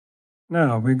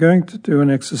Now, we're going to do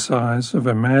an exercise of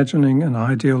imagining an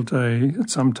ideal day at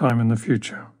some time in the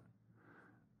future.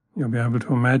 You'll be able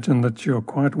to imagine that you're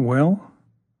quite well,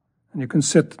 and you can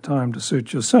set the time to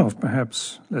suit yourself,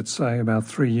 perhaps, let's say, about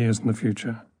 3 years in the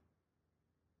future.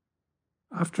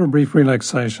 After a brief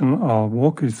relaxation, I'll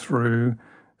walk you through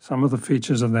some of the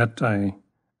features of that day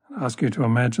and ask you to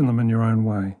imagine them in your own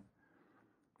way.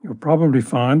 You'll probably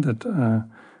find that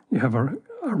you have a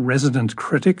resident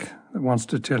critic that wants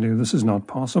to tell you this is not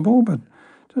possible, but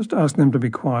just ask them to be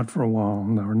quiet for a while.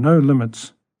 There are no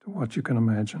limits to what you can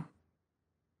imagine.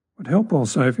 It would help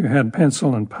also if you had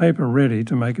pencil and paper ready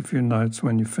to make a few notes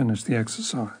when you finish the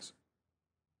exercise.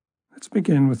 Let's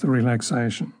begin with the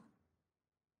relaxation.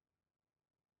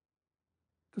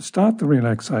 To start the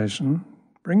relaxation,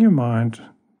 bring your mind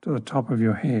to the top of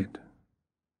your head.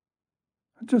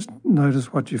 Just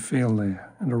notice what you feel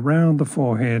there and around the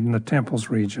forehead and the temples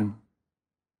region.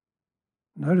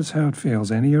 Notice how it feels.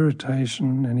 Any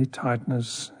irritation, any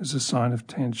tightness is a sign of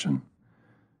tension.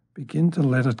 Begin to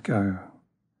let it go.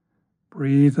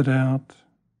 Breathe it out.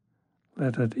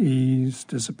 Let it ease,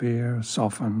 disappear,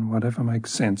 soften, whatever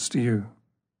makes sense to you.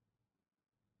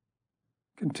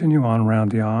 Continue on around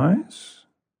the eyes.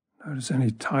 Notice any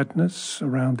tightness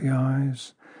around the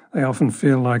eyes. They often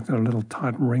feel like there are little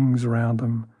tight rings around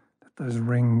them, that those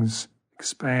rings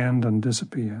expand and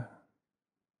disappear.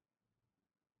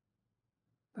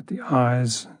 Let the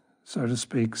eyes, so to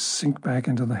speak, sink back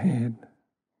into the head.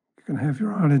 You can have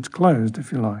your eyelids closed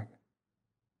if you like.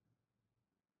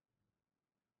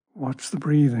 Watch the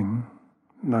breathing.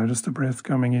 Notice the breath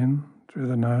coming in through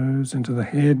the nose, into the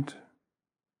head,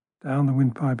 down the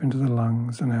windpipe into the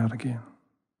lungs and out again.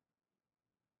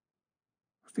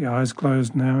 The eyes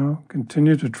closed now,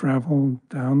 continue to travel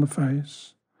down the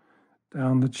face,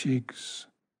 down the cheeks,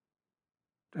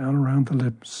 down around the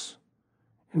lips,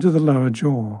 into the lower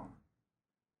jaw.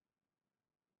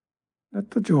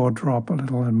 Let the jaw drop a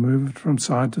little and move it from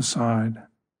side to side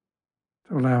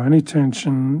to allow any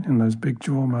tension in those big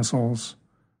jaw muscles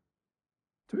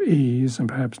to ease and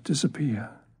perhaps disappear.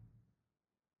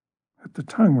 Let the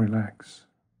tongue relax,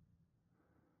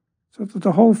 so that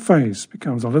the whole face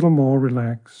becomes a little more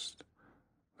relaxed,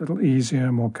 a little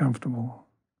easier, more comfortable.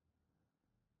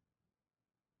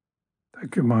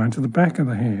 Take your mind to the back of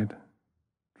the head.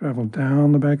 Travel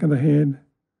down the back of the head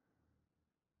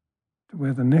to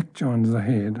where the neck joins the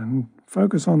head and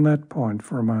focus on that point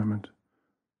for a moment.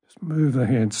 Just move the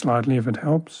head slightly if it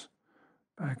helps,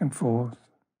 back and forth,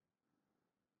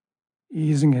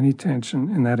 easing any tension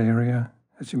in that area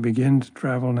as you begin to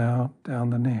travel now down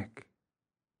the neck.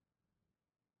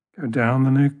 Go down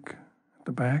the neck,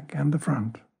 the back and the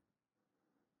front.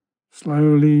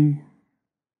 Slowly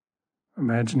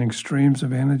imagining streams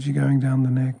of energy going down the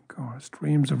neck or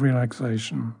streams of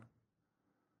relaxation.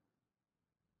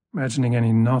 Imagining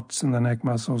any knots in the neck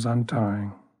muscles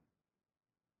untying.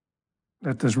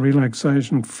 Let this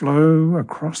relaxation flow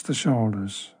across the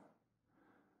shoulders.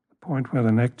 The point where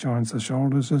the neck joins the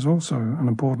shoulders is also an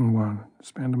important one.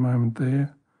 Spend a moment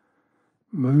there.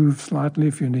 Move slightly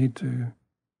if you need to.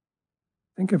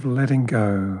 Think of letting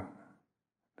go,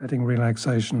 letting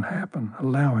relaxation happen,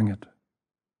 allowing it.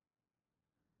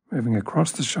 Moving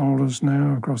across the shoulders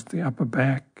now, across the upper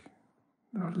back,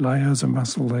 there are layers of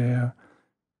muscle there.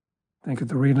 Think of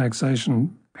the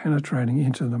relaxation penetrating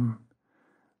into them,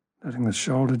 letting the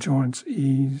shoulder joints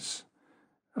ease,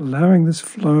 allowing this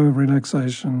flow of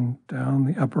relaxation down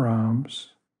the upper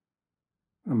arms.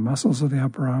 The muscles of the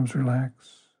upper arms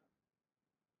relax,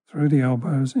 through the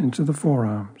elbows into the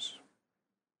forearms.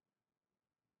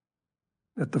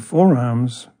 Let the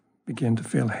forearms begin to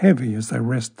feel heavy as they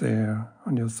rest there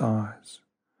on your thighs.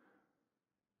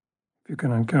 If you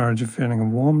can encourage a feeling of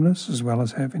warmness as well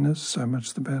as heaviness, so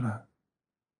much the better.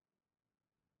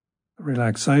 The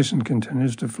relaxation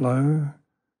continues to flow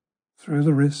through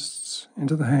the wrists,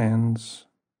 into the hands,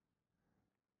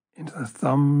 into the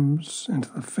thumbs, into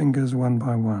the fingers one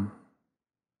by one.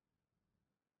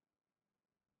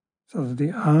 So that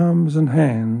the arms and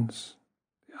hands,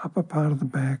 the upper part of the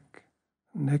back,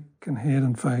 neck and head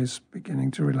and face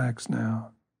beginning to relax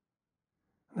now.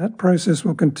 That process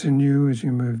will continue as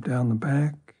you move down the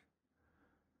back,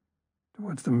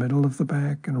 towards the middle of the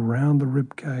back and around the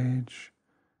rib cage,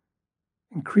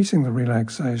 increasing the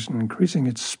relaxation, increasing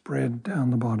its spread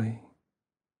down the body.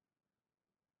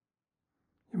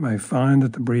 You may find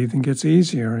that the breathing gets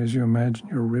easier as you imagine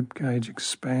your rib cage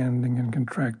expanding and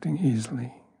contracting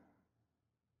easily.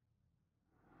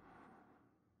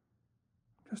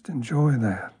 Just enjoy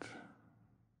that.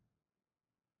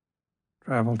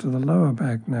 Travel to the lower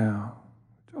back now,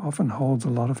 which often holds a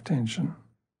lot of tension.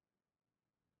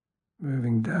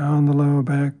 moving down the lower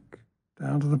back,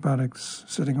 down to the buttocks,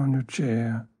 sitting on your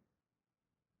chair,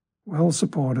 well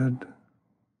supported,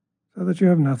 so that you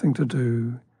have nothing to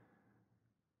do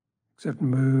except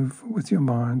move with your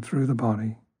mind through the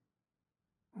body,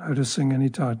 noticing any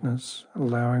tightness,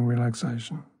 allowing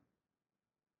relaxation.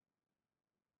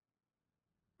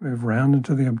 Move round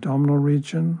into the abdominal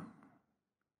region.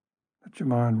 Let your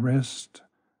mind rest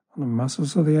on the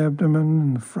muscles of the abdomen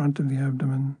and the front of the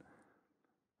abdomen.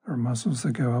 There are muscles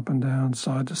that go up and down,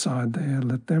 side to side there.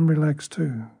 Let them relax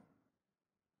too.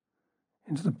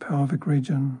 Into the pelvic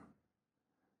region.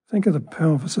 Think of the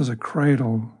pelvis as a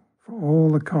cradle for all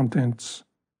the contents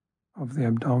of the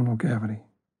abdominal cavity.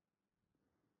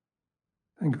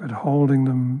 Think of it holding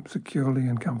them securely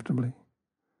and comfortably.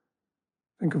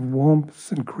 Think of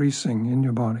warmth increasing in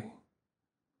your body.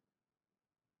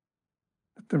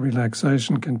 Let the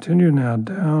relaxation continue now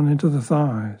down into the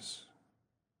thighs.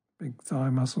 Big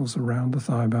thigh muscles around the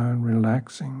thigh bone,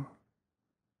 relaxing,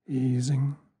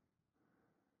 easing.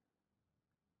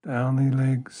 Down the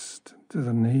legs to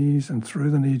the knees and through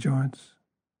the knee joints.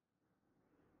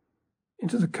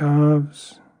 Into the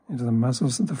calves, into the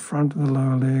muscles at the front of the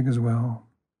lower leg as well.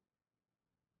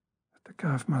 Let the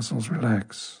calf muscles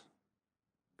relax.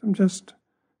 Let them just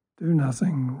do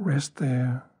nothing, rest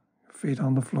there, feet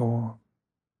on the floor,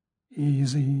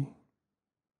 easy,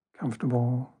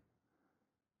 comfortable,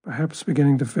 perhaps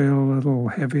beginning to feel a little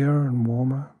heavier and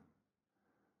warmer.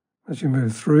 As you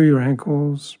move through your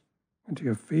ankles into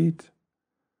your feet,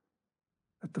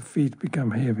 let the feet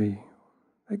become heavy.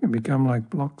 They can become like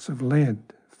blocks of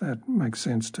lead, if that makes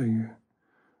sense to you,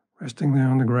 resting there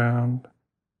on the ground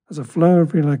as a flow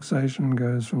of relaxation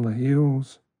goes from the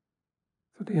heels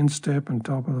to the instep and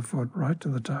top of the foot right to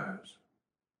the toes.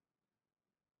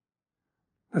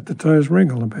 Let the toes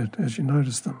wriggle a bit as you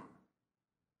notice them.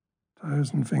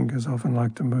 Toes and fingers often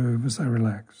like to move as they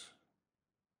relax.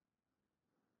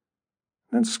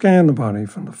 Then scan the body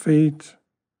from the feet,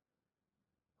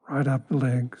 right up the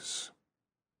legs,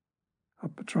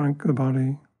 up the trunk of the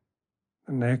body,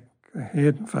 the neck, the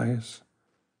head and face,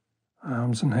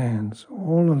 arms and hands,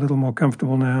 all a little more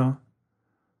comfortable now,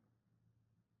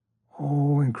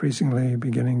 all increasingly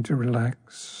beginning to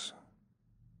relax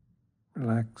and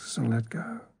let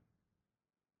go.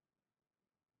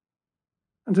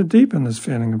 And to deepen this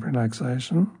feeling of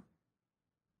relaxation,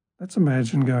 let's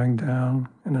imagine going down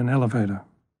in an elevator.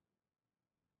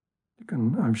 You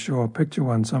can, I'm sure, picture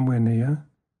one somewhere near.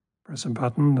 Press a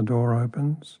button, the door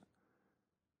opens,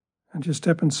 and you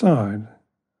step inside.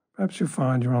 Perhaps you'll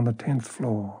find you're on the 10th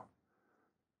floor.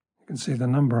 You can see the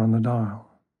number on the dial.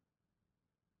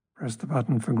 Press the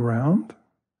button for ground.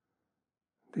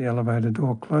 The elevator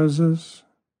door closes,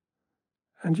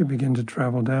 and you begin to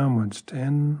travel downwards.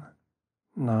 10,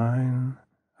 9,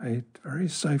 8, very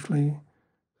safely.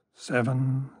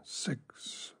 7,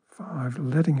 6, 5,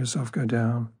 letting yourself go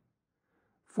down.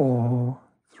 4,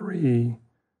 3,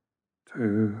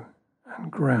 2,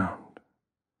 and ground.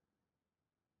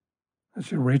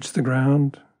 As you reach the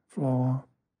ground floor,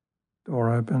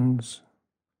 door opens.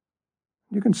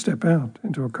 You can step out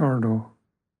into a corridor.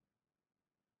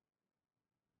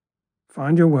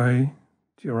 Find your way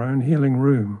to your own healing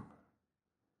room.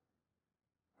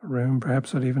 A room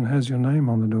perhaps that even has your name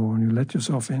on the door, and you let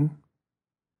yourself in,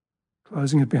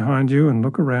 closing it behind you, and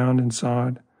look around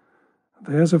inside.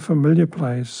 There's a familiar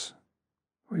place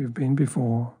where you've been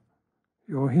before,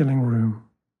 your healing room.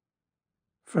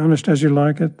 Furnished as you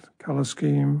like it, color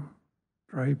scheme,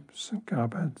 drapes and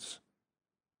carpets,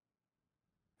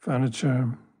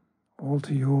 furniture, all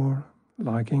to your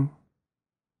liking.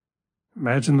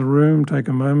 Imagine the room, take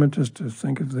a moment just to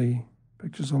think of the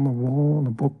pictures on the wall, the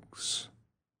books,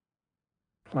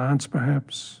 plants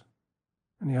perhaps,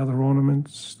 any other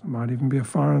ornaments. There might even be a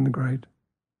fire in the grate.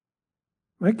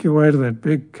 Make your way to that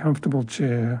big, comfortable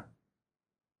chair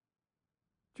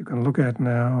that you can look at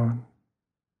now and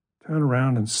turn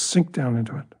around and sink down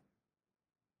into it.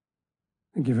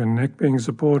 Think of your neck being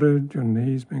supported, your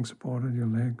knees being supported, your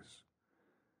legs.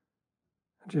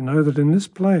 And you know that in this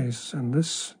place, in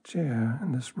this chair,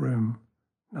 in this room,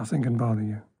 nothing can bother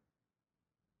you.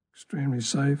 Extremely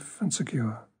safe and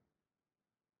secure.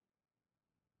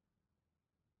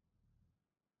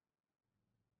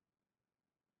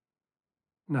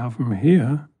 Now from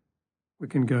here, we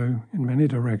can go in many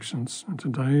directions. And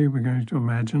today we're going to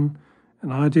imagine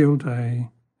an ideal day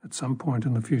at some point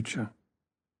in the future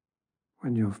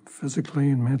when you're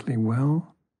physically and mentally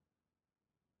well.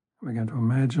 We're going to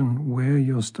imagine where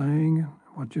you're staying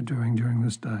and what you're doing during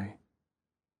this day.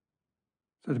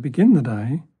 So to begin the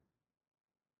day,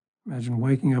 imagine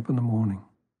waking up in the morning.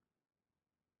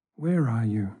 Where are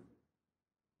you?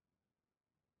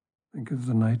 Think of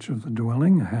the nature of the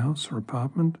dwelling, a house or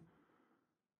apartment.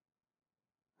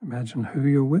 Imagine who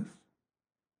you're with.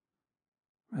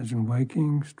 Imagine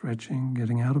waking, stretching,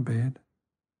 getting out of bed,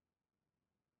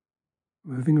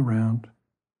 moving around,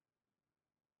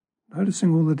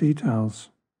 noticing all the details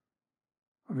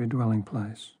of your dwelling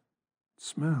place, its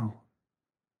smell,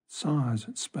 its size,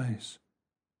 its space.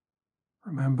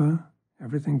 Remember,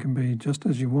 everything can be just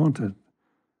as you want it.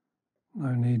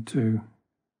 No need to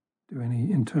do any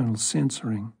internal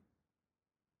censoring.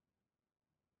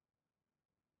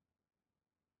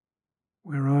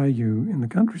 Where are you in the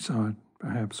countryside,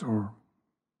 perhaps, or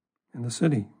in the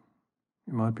city?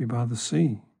 You might be by the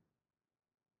sea.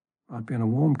 Might be in a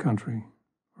warm country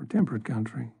or a temperate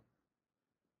country.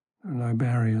 There are no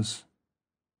barriers.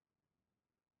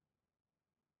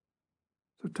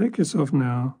 So take yourself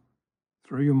now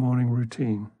through your morning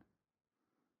routine.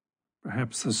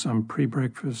 Perhaps there's some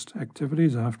pre-breakfast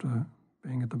activities after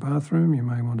being at the bathroom. You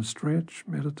may want to stretch,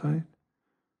 meditate.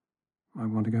 You might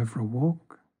want to go for a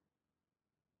walk.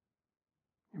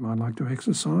 You might like to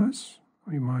exercise,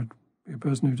 or you might be a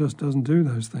person who just doesn't do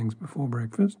those things before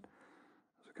breakfast.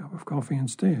 There's a cup of coffee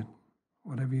instead,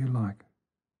 whatever you like.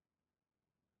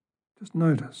 Just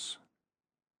notice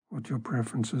what your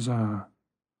preferences are.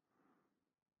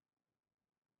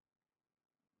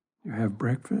 You have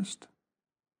breakfast,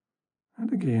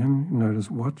 and again, you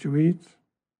notice what you eat,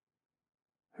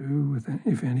 who,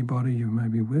 if anybody, you may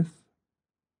be with,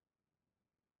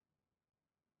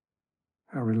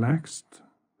 how relaxed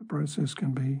the process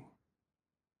can be.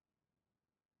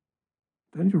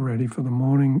 Then you're ready for the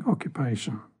morning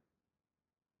occupation.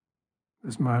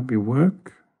 This might be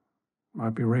work,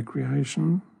 might be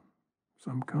recreation,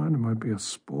 some kind. It might be a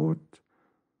sport,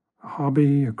 a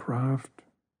hobby, a craft.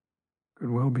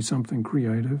 Could well be something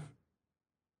creative.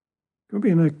 Could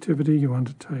be an activity you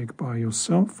undertake by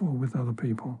yourself or with other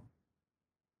people.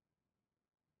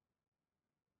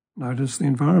 Notice the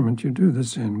environment you do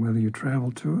this in, whether you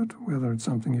travel to it, whether it's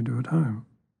something you do at home.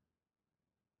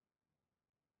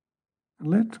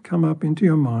 And let come up into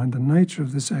your mind the nature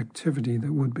of this activity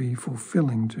that would be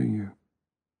fulfilling to you.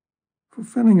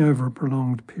 Fulfilling over a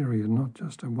prolonged period, not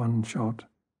just a one-shot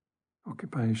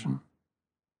occupation.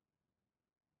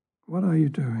 What are you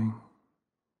doing?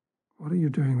 What are you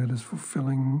doing that is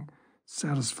fulfilling,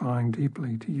 satisfying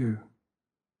deeply to you?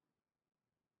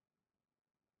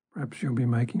 Perhaps you'll be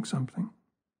making something.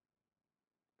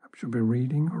 Perhaps you'll be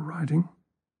reading or writing.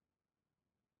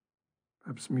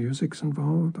 Perhaps music's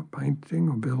involved, or painting,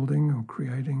 or building, or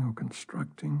creating, or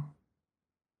constructing.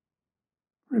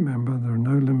 Remember, there are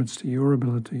no limits to your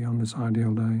ability on this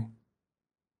ideal day.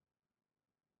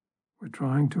 We're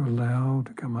trying to allow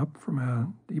to come up from our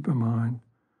deeper mind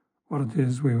what it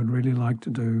is we would really like to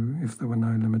do if there were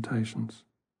no limitations.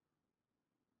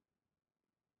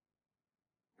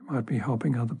 You might be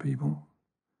helping other people.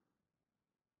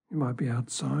 You might be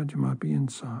outside, you might be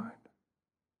inside.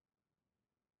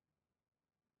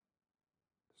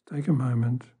 Just take a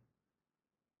moment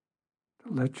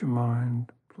to let your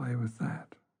mind play with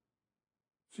that.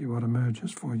 See what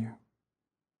emerges for you.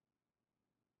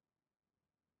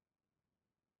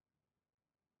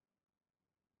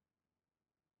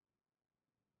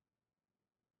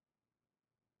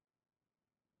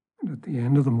 And at the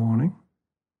end of the morning,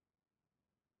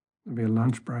 there'll be a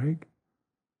lunch break.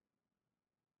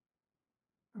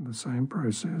 And the same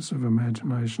process of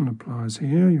imagination applies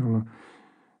here. You'll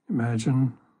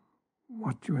imagine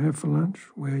what you have for lunch,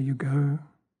 where you go,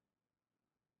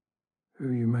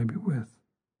 who you may be with.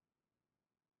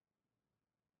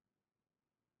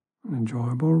 An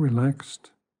enjoyable, relaxed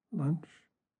lunch.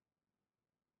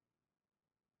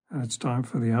 And it's time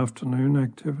for the afternoon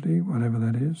activity, whatever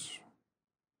that is.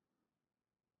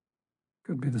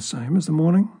 Could be the same as the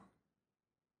morning.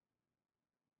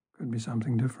 Could be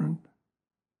something different.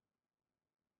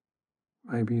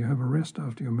 Maybe you have a rest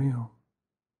after your meal.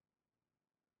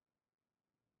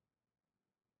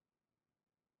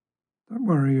 Don't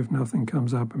worry if nothing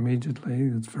comes up immediately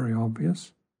that's very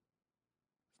obvious.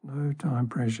 There's no time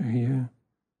pressure here.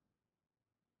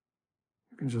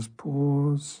 You can just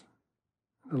pause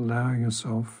and allow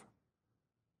yourself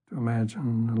to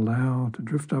imagine, allow to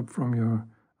drift up from your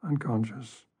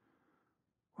unconscious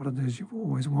what it is you've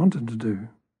always wanted to do.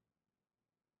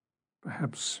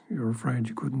 Perhaps you're afraid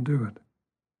you couldn't do it.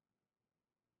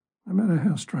 No matter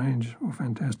how strange or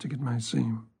fantastic it may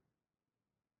seem.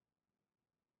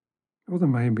 Or there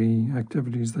may be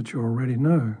activities that you already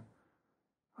know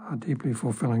are deeply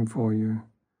fulfilling for you,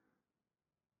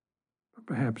 but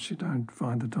perhaps you don't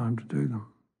find the time to do them.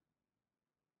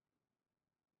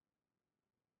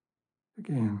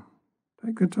 Again,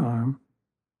 take the time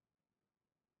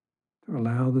to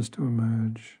allow this to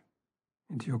emerge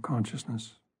into your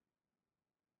consciousness.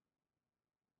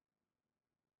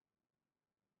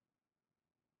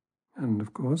 And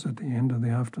of course, at the end of the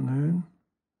afternoon,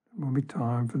 it will be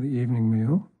time for the evening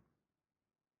meal.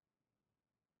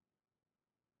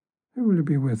 Who will you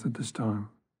be with at this time?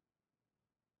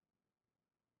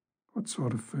 What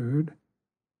sort of food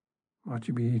might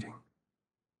you be eating?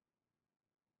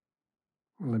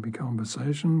 Will there be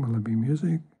conversation? Will there be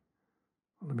music?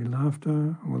 Will there be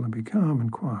laughter? Or will there be calm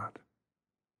and quiet?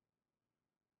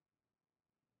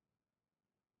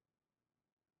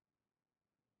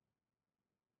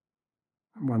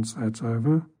 And once that's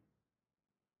over,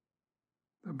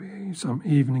 there'll be some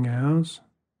evening hours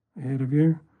ahead of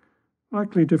you,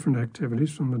 likely different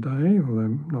activities from the day,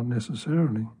 although not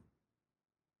necessarily.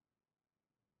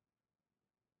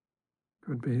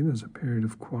 Could be there's a period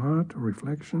of quiet or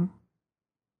reflection,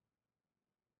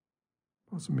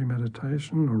 possibly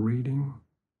meditation or reading,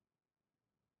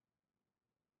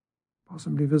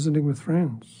 possibly visiting with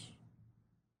friends.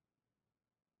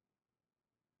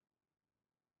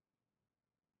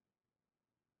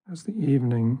 As the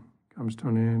evening comes to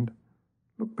an end,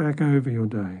 look back over your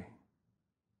day.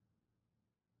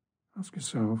 Ask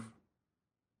yourself,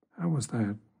 how was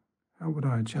that? How would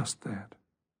I adjust that?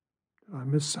 Did I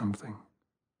miss something?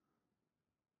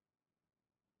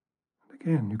 And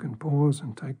again, you can pause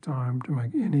and take time to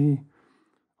make any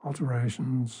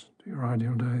alterations to your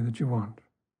ideal day that you want.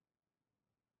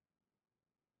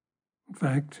 In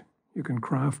fact, you can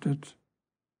craft it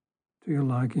to your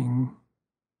liking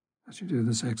as you do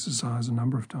this exercise a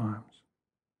number of times.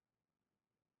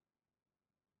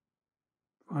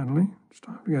 Finally, it's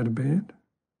time to go to bed.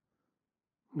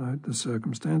 Note the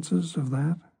circumstances of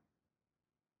that.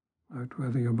 Note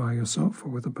whether you're by yourself or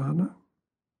with a partner.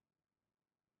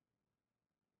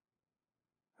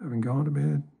 Having gone to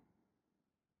bed,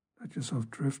 let yourself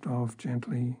drift off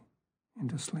gently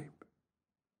into sleep.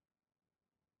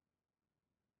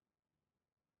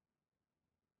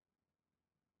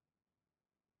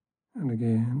 And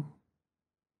again,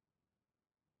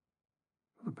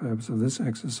 for the purpose of this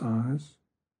exercise,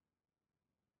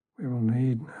 we will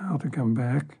need now to come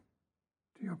back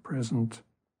to your present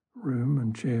room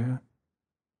and chair,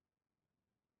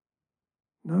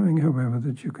 knowing, however,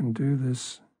 that you can do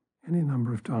this any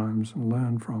number of times and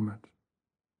learn from it,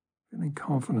 feeling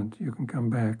confident you can come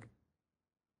back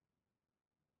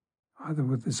either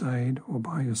with this aid or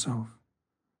by yourself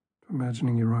to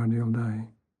imagining your ideal day.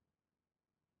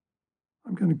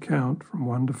 I'm going to count from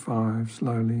 1 to 5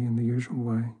 slowly in the usual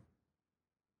way.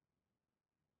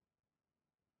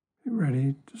 Be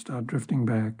ready to start drifting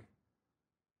back,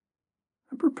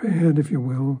 and prepared, if you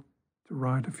will, to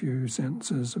write a few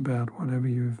sentences about whatever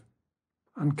you've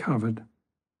uncovered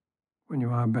when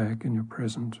you are back in your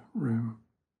present room.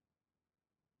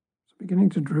 So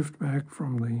beginning to drift back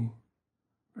from the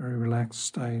very relaxed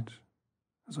state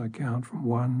as I count from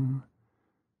 1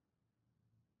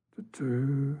 to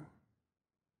 2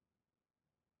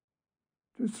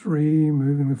 to 3,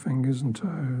 moving the fingers and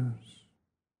toes.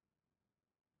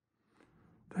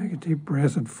 Take a deep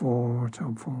breath at 4, it's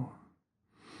helpful.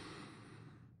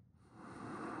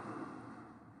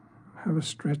 Have a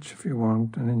stretch if you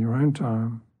want, and in your own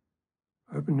time,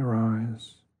 open your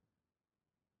eyes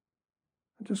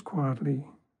and just quietly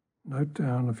note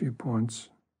down a few points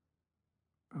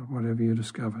about whatever you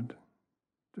discovered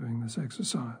doing this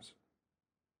exercise.